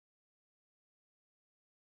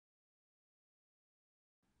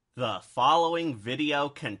The following video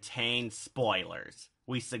contains spoilers.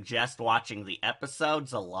 We suggest watching the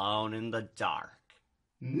episodes alone in the dark.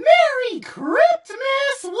 Merry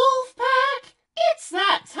Cryptmas, Wolfpack! It's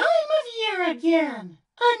that time of year again.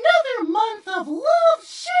 Another month of love,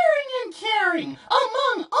 sharing, and caring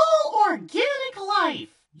among all organic life.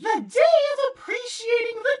 The day of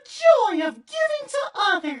appreciating the joy of giving to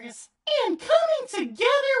others and coming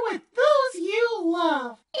together with those you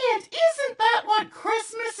love. And isn't that what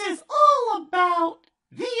Christmas is all about?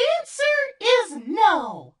 The answer is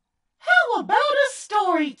no. How about a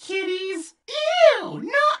story, kiddies? Ew,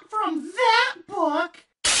 not from that book.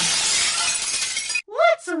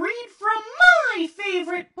 Let's read from my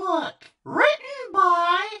favorite book, written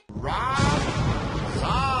by Rob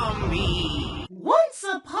Zombie. Once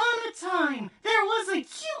upon a time, there was a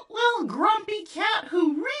cute little grumpy cat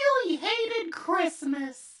who really hated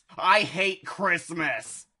Christmas. I hate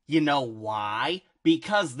Christmas. You know why?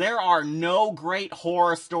 Because there are no great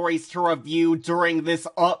horror stories to review during this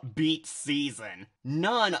upbeat season.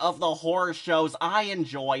 None of the horror shows I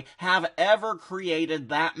enjoy have ever created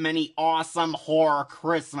that many awesome horror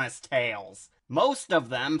Christmas tales. Most of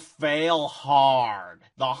them fail hard.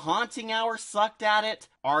 The Haunting Hour sucked at it.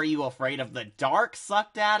 Are You Afraid of the Dark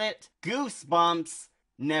sucked at it. Goosebumps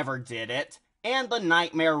never did it. And The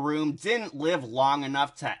Nightmare Room didn't live long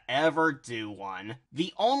enough to ever do one.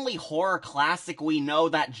 The only horror classic we know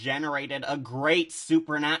that generated a great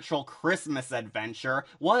supernatural Christmas adventure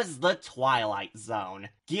was The Twilight Zone,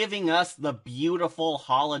 giving us the beautiful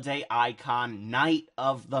holiday icon Night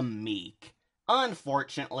of the Meek.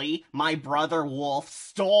 Unfortunately, my brother Wolf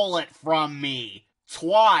stole it from me.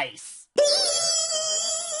 Twice.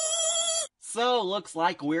 So, looks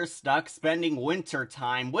like we're stuck spending winter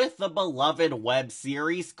time with the beloved web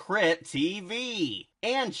series Crypt TV,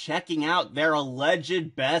 and checking out their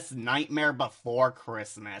alleged best Nightmare Before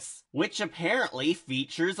Christmas, which apparently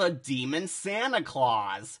features a demon Santa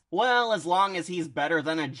Claus. Well, as long as he's better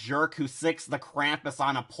than a jerk who sicks the Krampus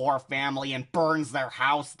on a poor family and burns their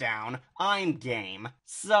house down, I'm game.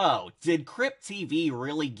 So, did Crypt TV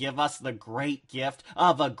really give us the great gift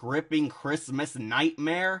of a gripping Christmas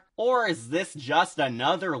nightmare? Or is this just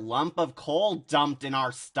another lump of coal dumped in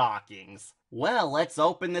our stockings? Well, let's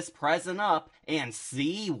open this present up and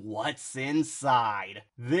see what's inside.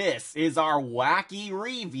 This is our wacky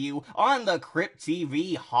review on the Crypt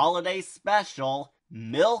TV holiday special,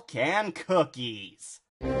 Milk and Cookies.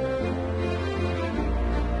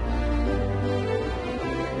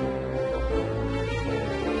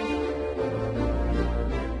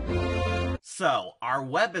 So, our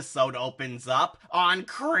webisode opens up on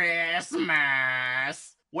Christmas,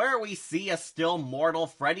 where we see a still mortal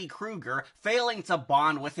Freddy Krueger failing to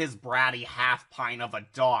bond with his bratty half-pint of a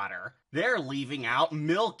daughter. They're leaving out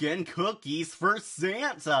milk and cookies for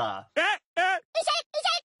Santa.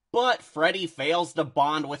 But Freddy fails to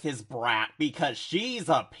bond with his brat because she's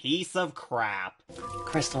a piece of crap.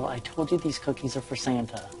 Crystal, I told you these cookies are for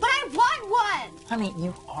Santa. But I want one! Honey,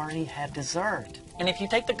 you already had dessert. And if you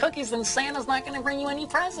take the cookies, then Santa's not going to bring you any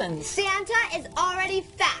presents. Santa is already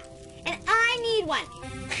fat, and I need one.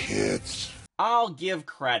 Kids. I'll give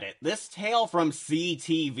credit. This tale from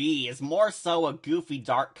CTV is more so a goofy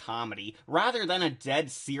dark comedy, rather than a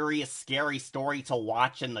dead serious scary story to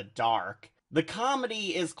watch in the dark. The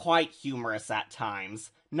comedy is quite humorous at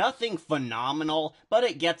times. Nothing phenomenal, but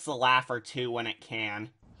it gets a laugh or two when it can.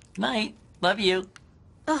 Night. Love you.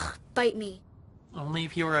 Ugh, bite me. Only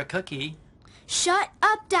if you were a cookie. Shut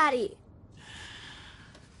up, Daddy!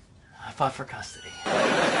 I fought for custody.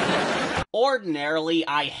 Ordinarily,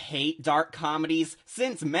 I hate dark comedies,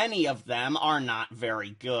 since many of them are not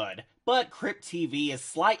very good. But Crypt TV is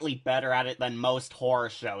slightly better at it than most horror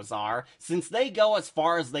shows are, since they go as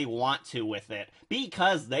far as they want to with it,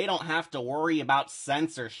 because they don't have to worry about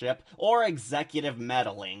censorship or executive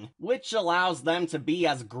meddling, which allows them to be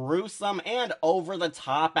as gruesome and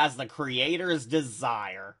over-the-top as the creators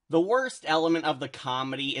desire. The worst element of the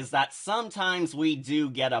comedy is that sometimes we do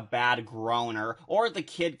get a bad groaner, or the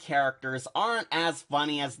kid characters aren't as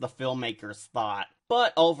funny as the filmmakers thought.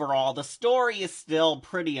 But overall, the story is still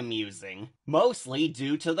pretty amusing, mostly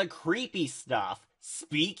due to the creepy stuff.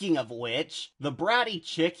 Speaking of which, the bratty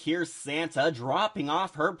chick hears Santa dropping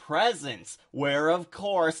off her presents, where of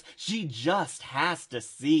course, she just has to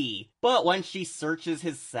see. But when she searches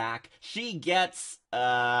his sack, she gets,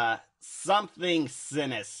 something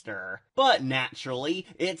sinister. But naturally,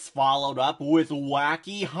 it's followed up with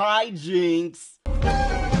wacky hijinks.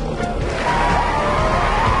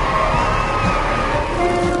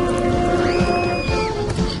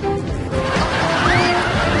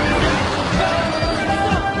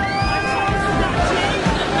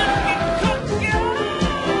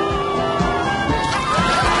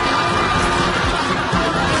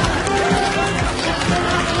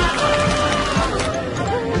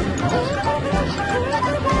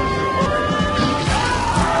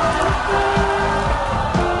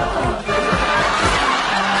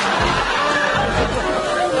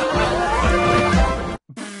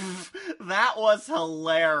 was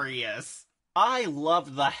hilarious. I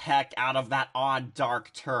loved the heck out of that odd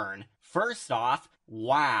dark turn. First off,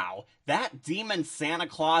 wow, that demon Santa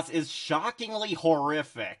Claus is shockingly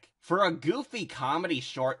horrific. For a goofy comedy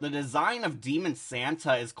short, the design of Demon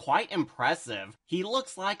Santa is quite impressive. He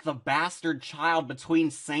looks like the bastard child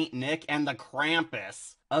between Saint Nick and the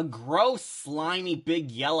Krampus. A gross, slimy, big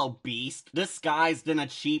yellow beast disguised in a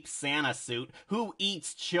cheap Santa suit who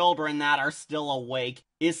eats children that are still awake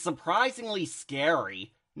is surprisingly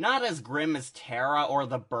scary. Not as grim as Terra or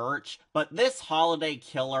the Birch, but this holiday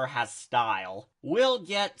killer has style. We'll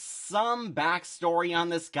get some backstory on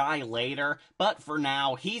this guy later, but for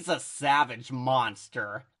now, he's a savage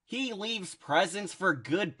monster. He leaves presents for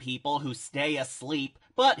good people who stay asleep,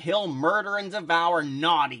 but he'll murder and devour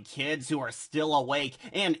naughty kids who are still awake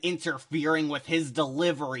and interfering with his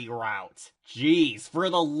delivery route. Jeez, for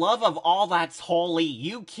the love of all that's holy,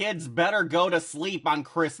 you kids better go to sleep on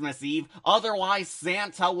Christmas Eve, otherwise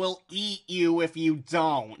Santa will eat you if you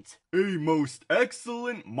don't. A most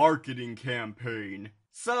excellent marketing campaign.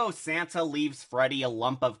 So Santa leaves Freddy a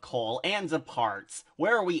lump of coal and departs,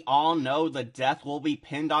 where we all know the death will be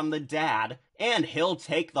pinned on the dad, and he'll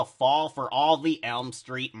take the fall for all the Elm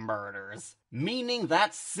Street murders. Meaning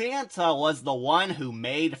that Santa was the one who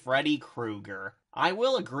made Freddy Krueger. I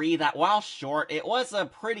will agree that while short, it was a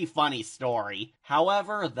pretty funny story.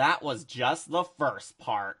 However, that was just the first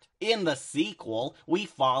part. In the sequel, we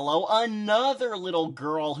follow another little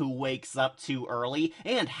girl who wakes up too early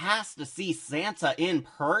and has to see Santa in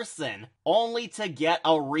person, only to get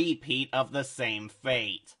a repeat of the same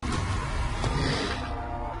fate.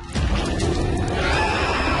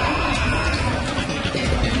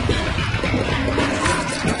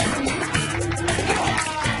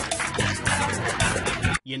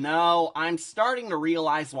 You know, I'm starting to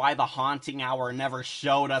realize why the Haunting Hour never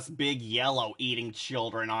showed us Big Yellow eating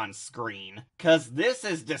children on screen. 'Cause this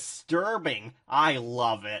is disturbing. I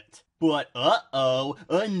love it. But uh-oh,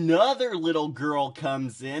 another little girl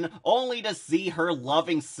comes in, only to see her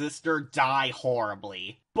loving sister die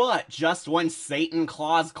horribly. But just when Satan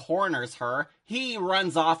Claus corners her, he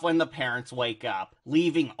runs off when the parents wake up,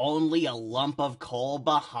 leaving only a lump of coal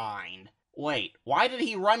behind. Wait, why did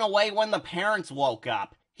he run away when the parents woke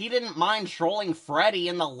up? He didn't mind trolling Freddy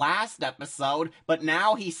in the last episode, but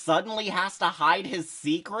now he suddenly has to hide his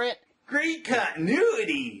secret? Great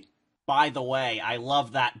continuity! By the way, I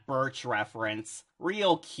love that Birch reference.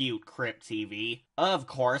 Real cute, Crypt TV. Of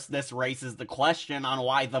course, this raises the question on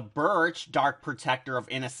why the Birch, dark protector of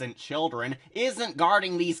innocent children, isn't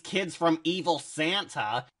guarding these kids from evil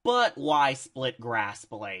Santa, but why split grass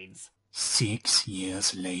blades. 6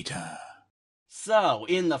 years later. So,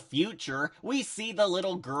 in the future, we see the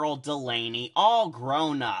little girl Delaney all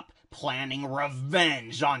grown up, planning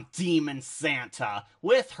revenge on Demon Santa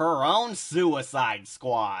with her own suicide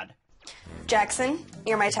squad. Jackson,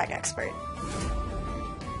 you're my tech expert.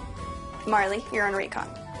 Marley, you're on recon.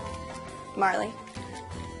 Marley.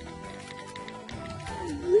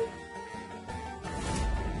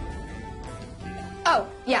 Oh,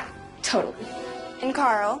 yeah, totally. And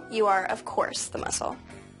Carl, you are, of course, the muscle.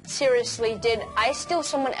 Seriously, did I steal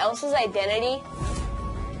someone else's identity?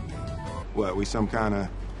 What, we some kind of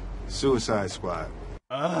suicide squad?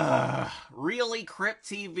 Ugh, really, Crypt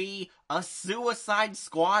TV? A suicide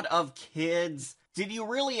squad of kids? Did you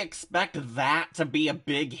really expect that to be a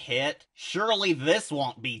big hit? Surely this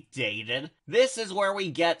won't be dated. This is where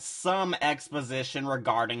we get some exposition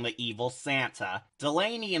regarding the evil Santa.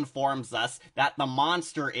 Delaney informs us that the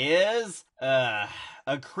monster is, a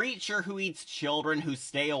creature who eats children who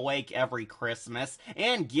stay awake every Christmas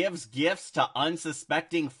and gives gifts to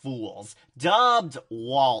unsuspecting fools, dubbed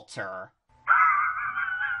Walter.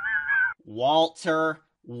 Walter?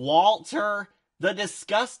 The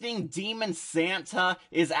disgusting demon Santa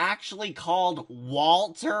is actually called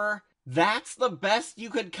Walter? That's the best you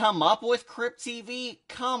could come up with, Crypt TV?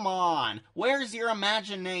 Come on, where's your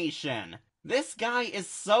imagination? This guy is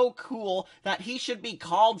so cool that he should be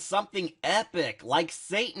called something epic, like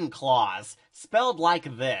Satan Claus, spelled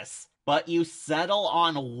like this. But you settle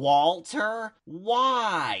on Walter?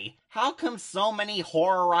 Why? How come so many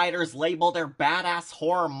horror writers label their badass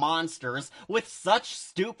horror monsters with such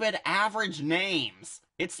stupid average names?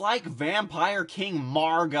 It's like Vampire King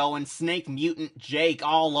Margot and Snake Mutant Jake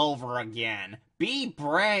all over again. Be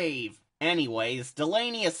brave. Anyways,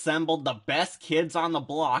 Delaney assembled the best kids on the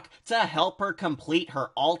block to help her complete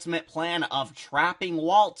her ultimate plan of trapping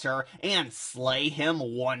Walter and slay him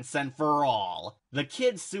once and for all. The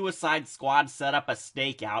kids' Suicide Squad set up a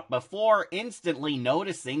stakeout before instantly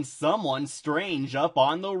noticing someone strange up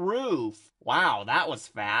on the roof. Wow, that was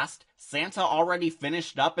fast. Santa already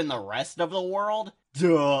finished up in the rest of the world?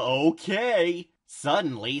 Duh, okay.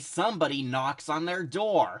 Suddenly, somebody knocks on their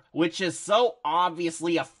door, which is so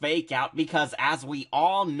obviously a fake out because, as we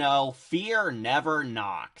all know, fear never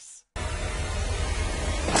knocks. WTF,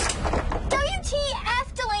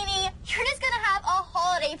 Delaney? You're just gonna have a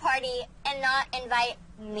holiday party and not invite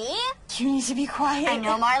me? You need to be quiet. I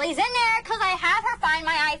know Marley's in there because I have her find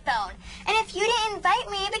my iPhone. And if you didn't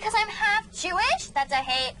invite me because I'm half Jewish, that's a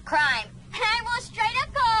hate crime. And I will straight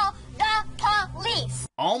up call the police.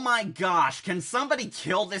 Oh my gosh, can somebody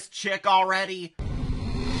kill this chick already?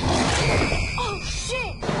 Oh,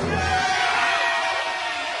 shit.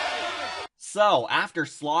 So, after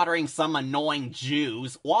slaughtering some annoying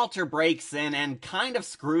Jews, Walter breaks in and kind of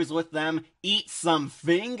screws with them, eats some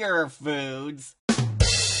finger foods,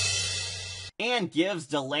 and gives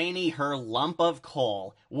Delaney her lump of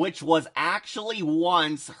coal, which was actually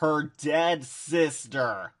once her dead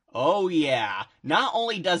sister. Oh yeah, not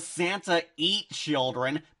only does Santa eat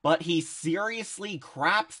children, but he seriously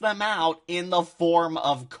craps them out in the form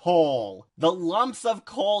of coal. The lumps of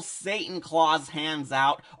coal Satan Claus hands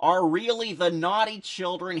out are really the naughty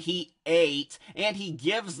children he ate, and he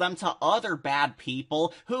gives them to other bad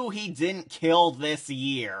people who he didn't kill this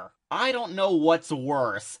year. I don't know what's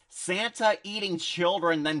worse, Santa eating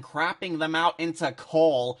children then crapping them out into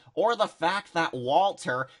coal, or the fact that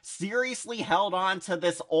Walter seriously held on to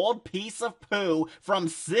this old piece of poo from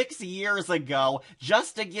 6 years ago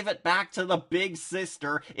just to give it back to the big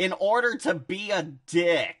sister in order to be a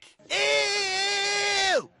dick.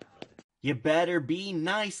 Ew! You better be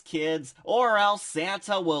nice, kids, or else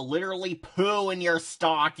Santa will literally poo in your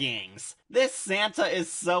stockings. This Santa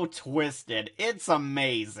is so twisted, it's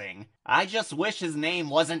amazing. I just wish his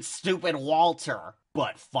name wasn't Stupid Walter.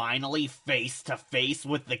 But finally, face to face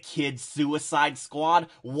with the kids' Suicide Squad,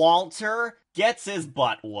 Walter gets his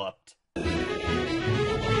butt whooped.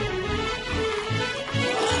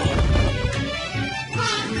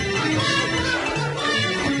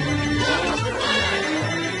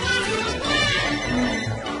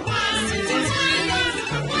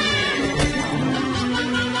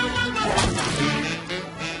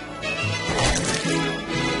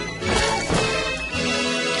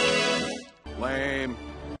 Lame.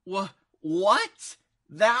 What?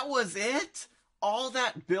 That was it? All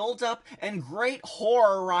that build-up and great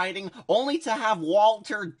horror writing only to have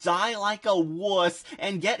Walter die like a wuss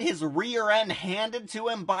and get his rear end handed to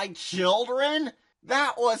him by children?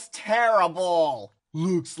 That was terrible!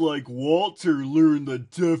 Looks like Walter learned the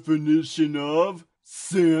definition of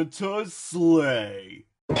Santa's sleigh.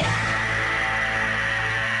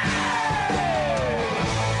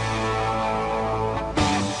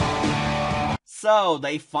 So,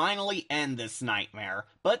 they finally end this nightmare,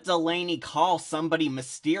 but Delaney calls somebody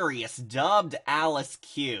mysterious dubbed Alice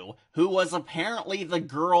Q, who was apparently the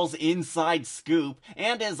girl's inside scoop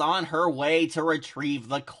and is on her way to retrieve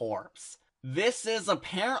the corpse. This is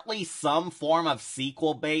apparently some form of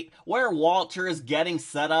sequel bait where Walter is getting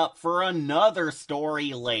set up for another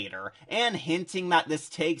story later, and hinting that this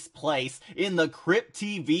takes place in the Crypt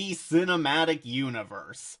TV cinematic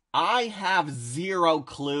universe. I have zero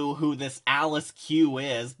clue who this Alice Q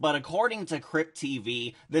is, but according to Crypt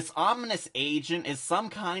TV, this ominous agent is some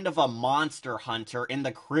kind of a monster hunter in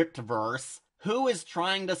the Cryptverse who is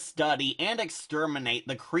trying to study and exterminate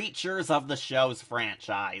the creatures of the show's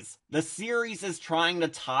franchise. The series is trying to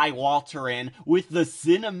tie Walter in with the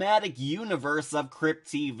cinematic universe of Crypt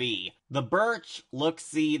TV. The Birch,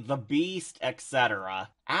 Looksee, The Beast, etc.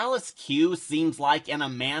 Alice Q seems like an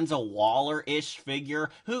Amanda Waller-ish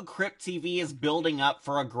figure who Crypt TV is building up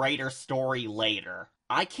for a greater story later.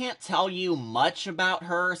 I can't tell you much about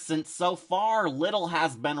her since so far little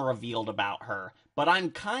has been revealed about her, but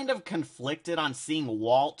I'm kind of conflicted on seeing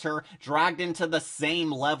Walter dragged into the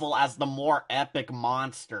same level as the more epic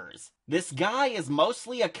monsters. This guy is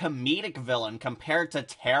mostly a comedic villain compared to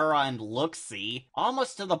Tara and Looksee,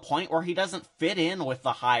 almost to the point where he doesn't fit in with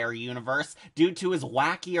the higher universe due to his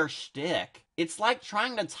wackier shtick. It's like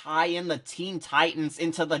trying to tie in the Teen Titans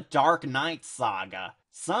into the Dark Knight saga.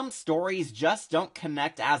 Some stories just don't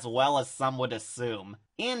connect as well as some would assume.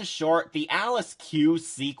 In short, the Alice Q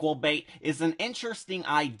sequel bait is an interesting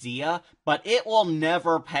idea, but it will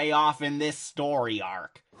never pay off in this story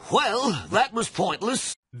arc. Well, that was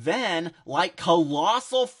pointless. Then, like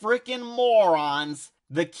colossal frickin' morons,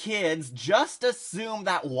 The kids just assume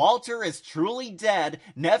that Walter is truly dead,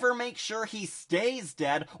 never make sure he stays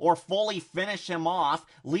dead or fully finish him off,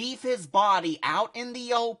 leave his body out in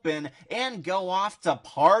the open, and go off to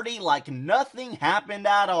party like nothing happened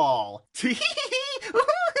at all.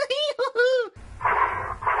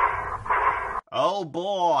 Oh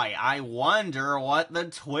boy, I wonder what the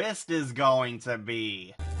twist is going to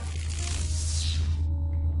be.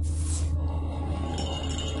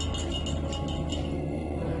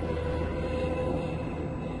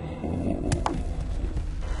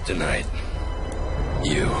 Tonight,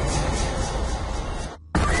 you.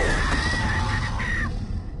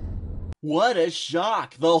 What a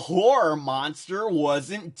shock! The horror monster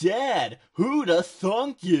wasn't dead! Who'da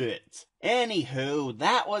thunk it? Anywho,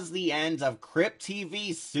 that was the end of Crypt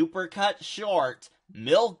TV's Supercut short,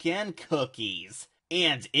 Milk and Cookies.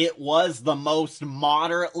 And it was the most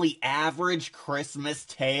moderately average Christmas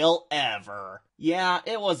tale ever. Yeah,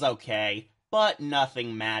 it was okay, but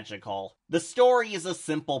nothing magical. The story is a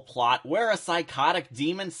simple plot where a psychotic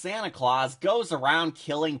demon Santa Claus goes around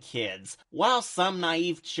killing kids, while some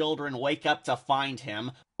naive children wake up to find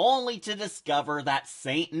him, only to discover that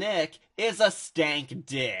Saint Nick is a stank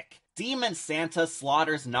dick. Demon Santa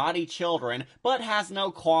slaughters naughty children, but has no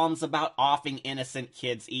qualms about offing innocent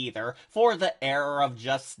kids either, for the error of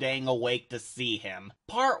just staying awake to see him.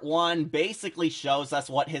 Part 1 basically shows us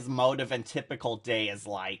what his motive and typical day is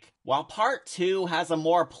like, while Part 2 has a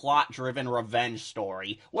more plot-driven revenge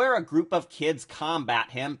story, where a group of kids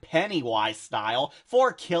combat him, Pennywise style,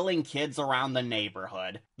 for killing kids around the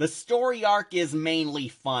neighborhood. The story arc is mainly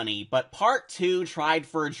funny, but Part 2 tried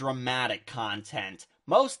for dramatic content.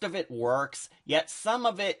 Most of it works, yet some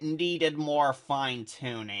of it needed more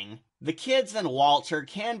fine-tuning. The kids and Walter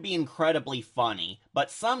can be incredibly funny, but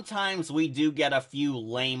sometimes we do get a few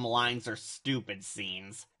lame lines or stupid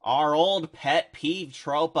scenes. Our old pet peeve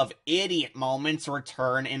trope of idiot moments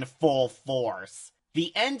return in full force.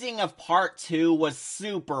 The ending of Part 2 was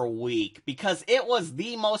super weak, because it was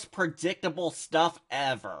the most predictable stuff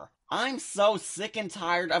ever. I'm so sick and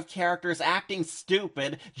tired of characters acting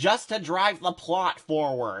stupid just to drive the plot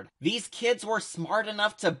forward. These kids were smart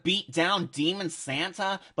enough to beat down Demon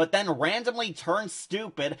Santa, but then randomly turn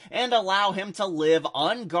stupid and allow him to live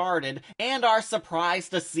unguarded, and are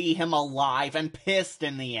surprised to see him alive and pissed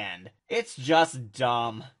in the end. It's just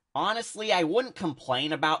dumb. Honestly, I wouldn't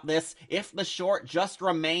complain about this if the short just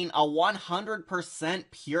remained a 100%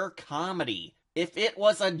 pure comedy. If it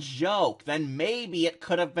was a joke, then maybe it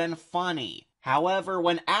could have been funny. However,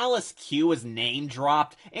 when Alice Q is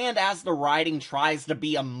name-dropped, and as the writing tries to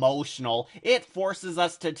be emotional, it forces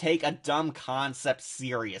us to take a dumb concept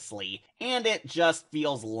seriously, and it just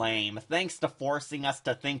feels lame, thanks to forcing us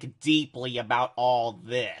to think deeply about all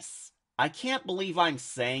this. I can't believe I'm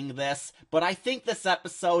saying this, but I think this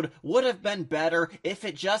episode would have been better if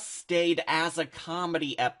it just stayed as a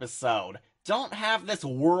comedy episode. Don't have this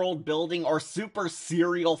world building or super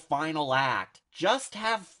serial final act. Just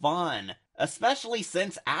have fun. Especially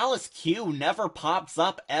since Alice Q never pops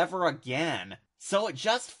up ever again. So it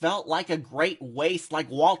just felt like a great waste, like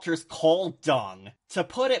Walter's coal dung. To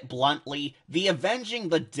put it bluntly, the Avenging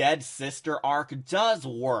the Dead Sister arc does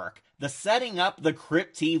work. The setting up the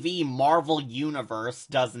Crypt TV Marvel Universe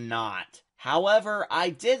does not. However, I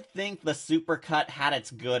did think the Supercut had its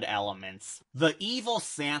good elements. The evil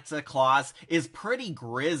Santa Claus is pretty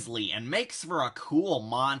grisly and makes for a cool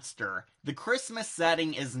monster. The Christmas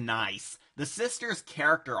setting is nice. The sisters'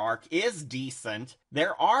 character arc is decent.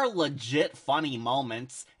 There are legit funny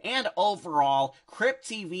moments. And overall, Crypt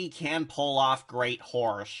TV can pull off great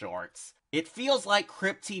horror shorts. It feels like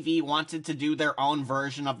Crypt TV wanted to do their own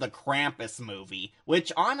version of the Krampus movie,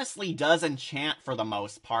 which honestly does enchant for the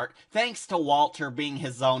most part, thanks to Walter being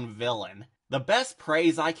his own villain. The best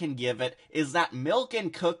praise I can give it is that Milk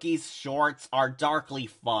and Cookies shorts are darkly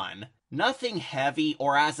fun. Nothing heavy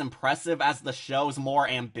or as impressive as the show's more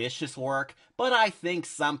ambitious work, but I think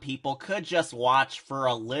some people could just watch for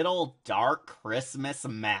a little dark Christmas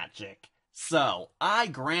magic. So, I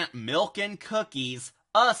grant Milk and Cookies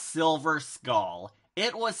a silver skull.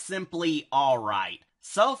 It was simply alright.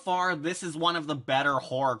 So far, this is one of the better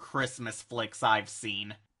horror Christmas flicks I've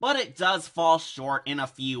seen. But it does fall short in a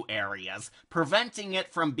few areas, preventing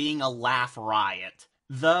it from being a laugh riot.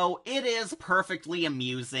 Though it is perfectly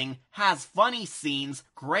amusing, has funny scenes,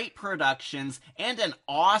 great productions, and an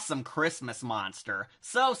awesome Christmas monster,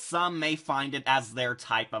 so some may find it as their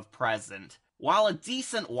type of present. While a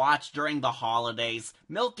decent watch during the holidays,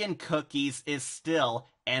 Milk and Cookies is still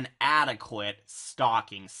an adequate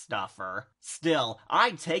stocking stuffer. Still,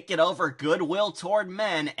 I'd take it over Goodwill Toward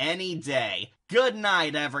Men any day. Good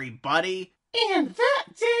night, everybody! And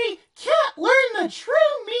that day, Kat learned the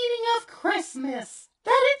true meaning of Christmas.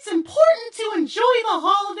 That it's important to enjoy the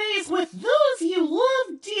holidays with those